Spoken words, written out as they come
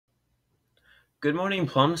Good morning,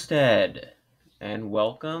 Plumstead, and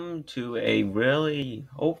welcome to a really,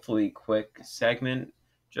 hopefully, quick segment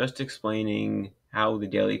just explaining how the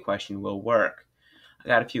daily question will work. I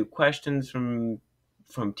got a few questions from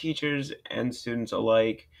teachers and students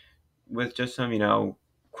alike with just some,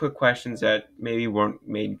 quick questions that maybe weren't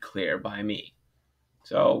made clear by me.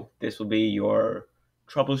 So this will be your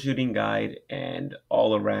troubleshooting guide and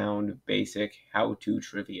all-around basic how-to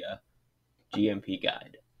trivia GMP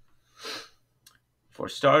guide. For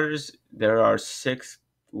starters, there are six.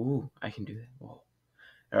 Ooh, I can do that. Whoa.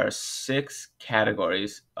 There are six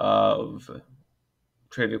categories of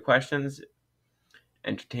trivia questions: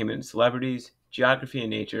 entertainment and celebrities, geography and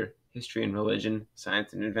nature, history and religion,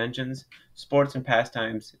 science and inventions, sports and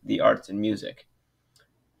pastimes, the arts and music.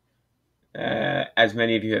 As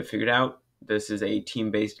many of you have figured out, this is a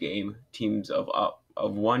team-based game. Teams of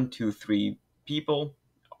 1 to 3 people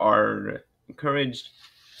are encouraged.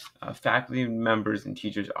 Faculty members and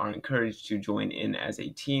teachers are encouraged to join in as a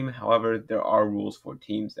team. However, there are rules for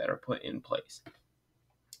teams that are put in place.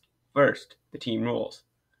 First, the team rules.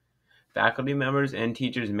 Faculty members and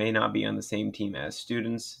teachers may not be on the same team as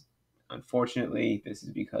students. Unfortunately, this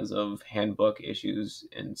is because of handbook issues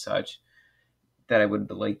and such that I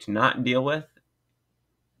would like to not deal with.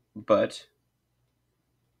 But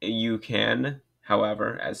you can,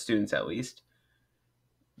 however, as students at least,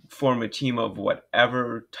 form a team of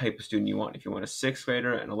whatever type of student you want. If you want a 6th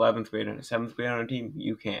grader, an 11th grader, and a 7th grader on a team,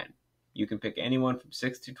 you can. You can pick anyone from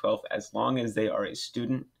 6th to 12th as long as they are a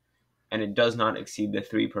student and it does not exceed the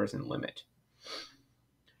 3-person limit.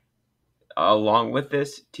 Along with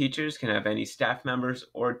this, teachers can have any staff members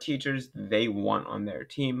or teachers they want on their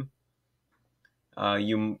team.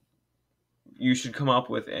 You should come up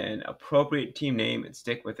with an appropriate team name and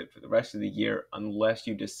stick with it for the rest of the year unless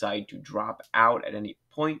you decide to drop out at any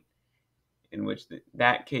point, in which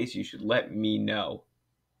that case you should let me know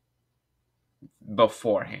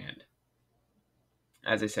beforehand.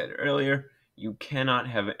 As I said earlier, you cannot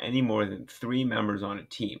have any more than 3 members on a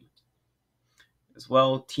team. As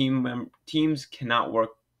well, teams cannot work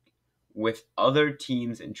with other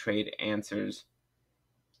teams and trade answers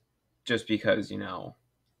just because,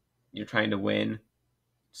 you're trying to win.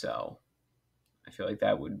 So I feel like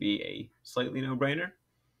that would be a slightly no-brainer.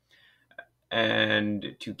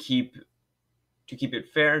 And to keep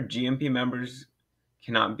it fair, GMP members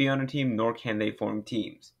cannot be on a team, nor can they form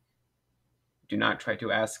teams. Do not try to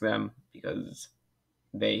ask them because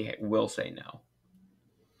they will say no.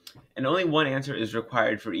 And only one answer is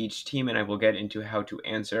required for each team, and I will get into how to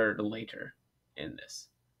answer later in this.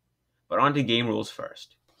 But on to game rules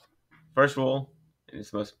first. First rule, and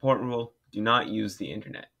it's the most important rule, do not use the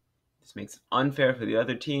internet. This makes it unfair for the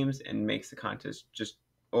other teams and makes the contest just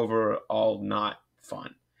overall not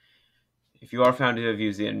fun. If you are found to have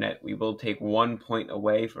used the internet, we will take 1 point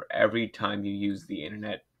away for every time you use the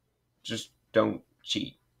internet. Just don't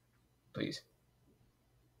cheat, please.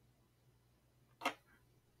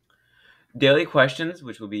 Daily questions,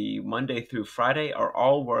 which will be Monday through Friday, are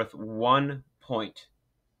all worth 1 point.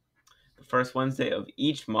 The first Wednesday of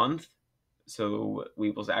each month, so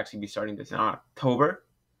we will actually be starting this in October,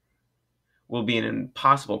 will be an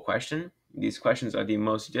impossible question. These questions are the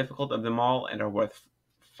most difficult of them all and are worth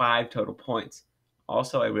 5 total points.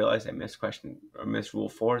 Also, I realized I missed rule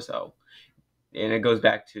 4, and it goes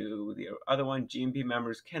back to the other one. GMP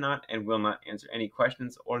members cannot and will not answer any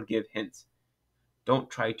questions or give hints. Don't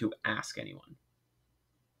try to ask anyone.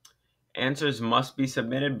 Answers must be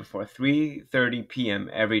submitted before 3:30 p.m.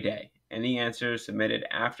 every day. Any answer submitted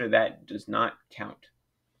after that does not count.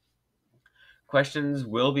 Questions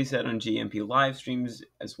will be set on GMP live streams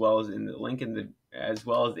as well as in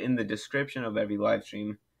the description of every live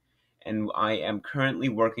stream, and I am currently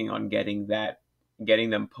working on getting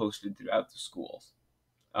them posted throughout the school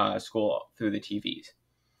through the TVs,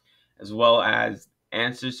 as well as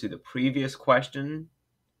answers to the previous question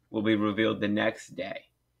will be revealed the next day.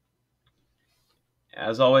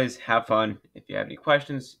 As always, have fun. If you have any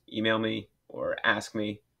questions, email me or ask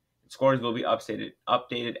me. Scores will be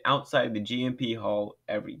updated outside the GMP hall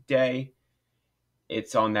every day.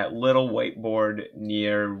 It's on that little whiteboard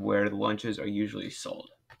near where the lunches are usually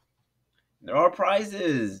sold. There are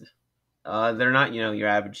prizes. They're not, your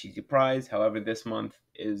average cheesy prize. However, this month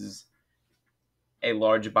is a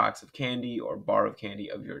large box of candy or bar of candy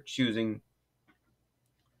of your choosing.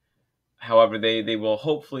 However, they will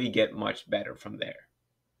hopefully get much better from there.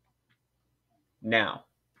 Now,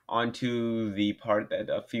 on to the part that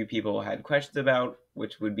a few people had questions about,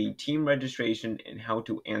 which would be team registration and how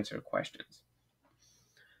to answer questions.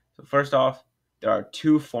 So first off, there are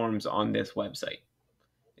 2 forms on this website.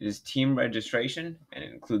 It is team registration, and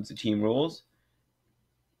it includes the team rules,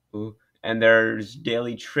 Ooh. And there's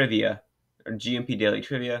Daily Trivia, or GMP Daily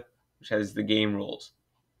Trivia, which has the game rules.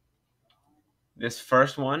 This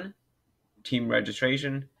first one, team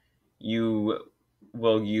registration, you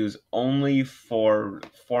will use only for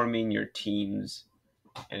forming your teams,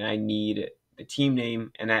 and I need the team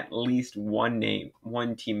name and at least one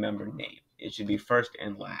team member name. It should be first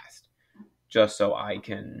and last, just so I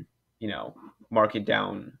can, mark it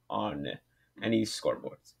down on any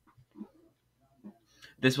scoreboards.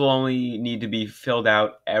 This will only need to be filled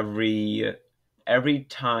out every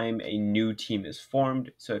time a new team is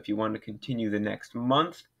formed. So if you want to continue the next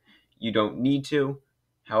month, you don't need to.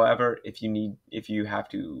 However, if you have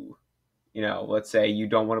to, let's say you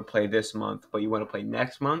don't want to play this month, but you want to play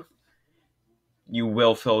next month, you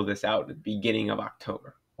will fill this out at the beginning of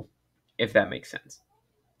October, if that makes sense.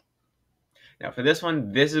 Now for this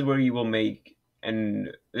one, this is where you will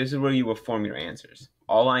form your answers.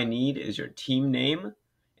 All I need is your team name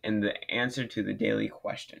and the answer to the daily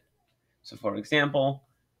question. So for example,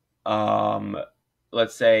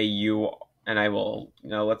 let's say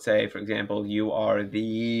let's say for example, you are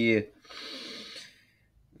the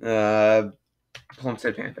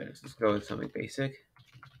Plumstead Panthers. Let's go with something basic.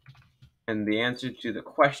 And the answer to the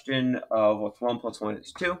question of what's 1 plus 1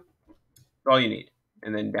 is 2. That's all you need.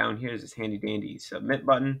 And then down here is this handy dandy submit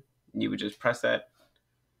button. You would just press that.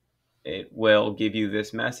 It will give you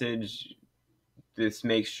this message. This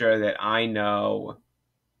makes sure that I know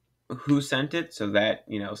who sent it, so that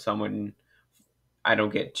I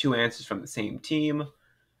don't get two answers from the same team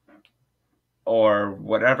or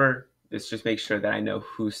whatever. This just makes sure that I know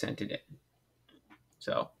who sent it in.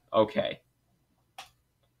 So, okay.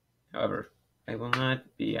 However, I will not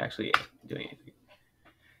be actually doing anything.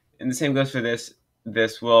 And the same goes for this.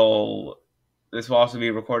 This will also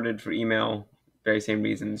be recorded for email. Very same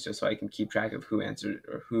reasons, just so I can keep track of who answered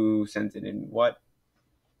or who sent it in what.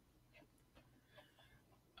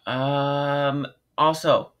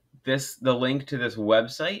 Also, the link to this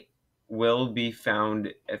website will be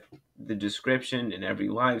found at the description in every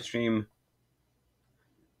live stream.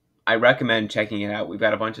 I recommend checking it out. We've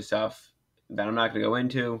got a bunch of stuff that I'm not going to go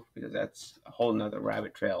into because that's a whole nother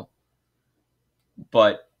rabbit trail.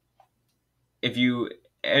 But if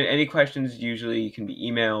any questions usually can be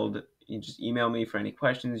emailed. You just email me for any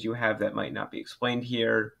questions you have that might not be explained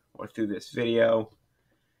here or through this video.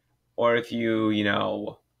 Or if you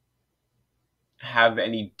have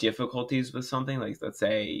any difficulties with something, like let's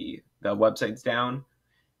say the website's down,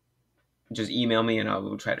 just email me and I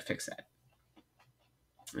will try to fix that.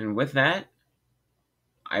 And with that,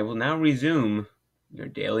 I will now resume your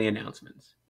daily announcements.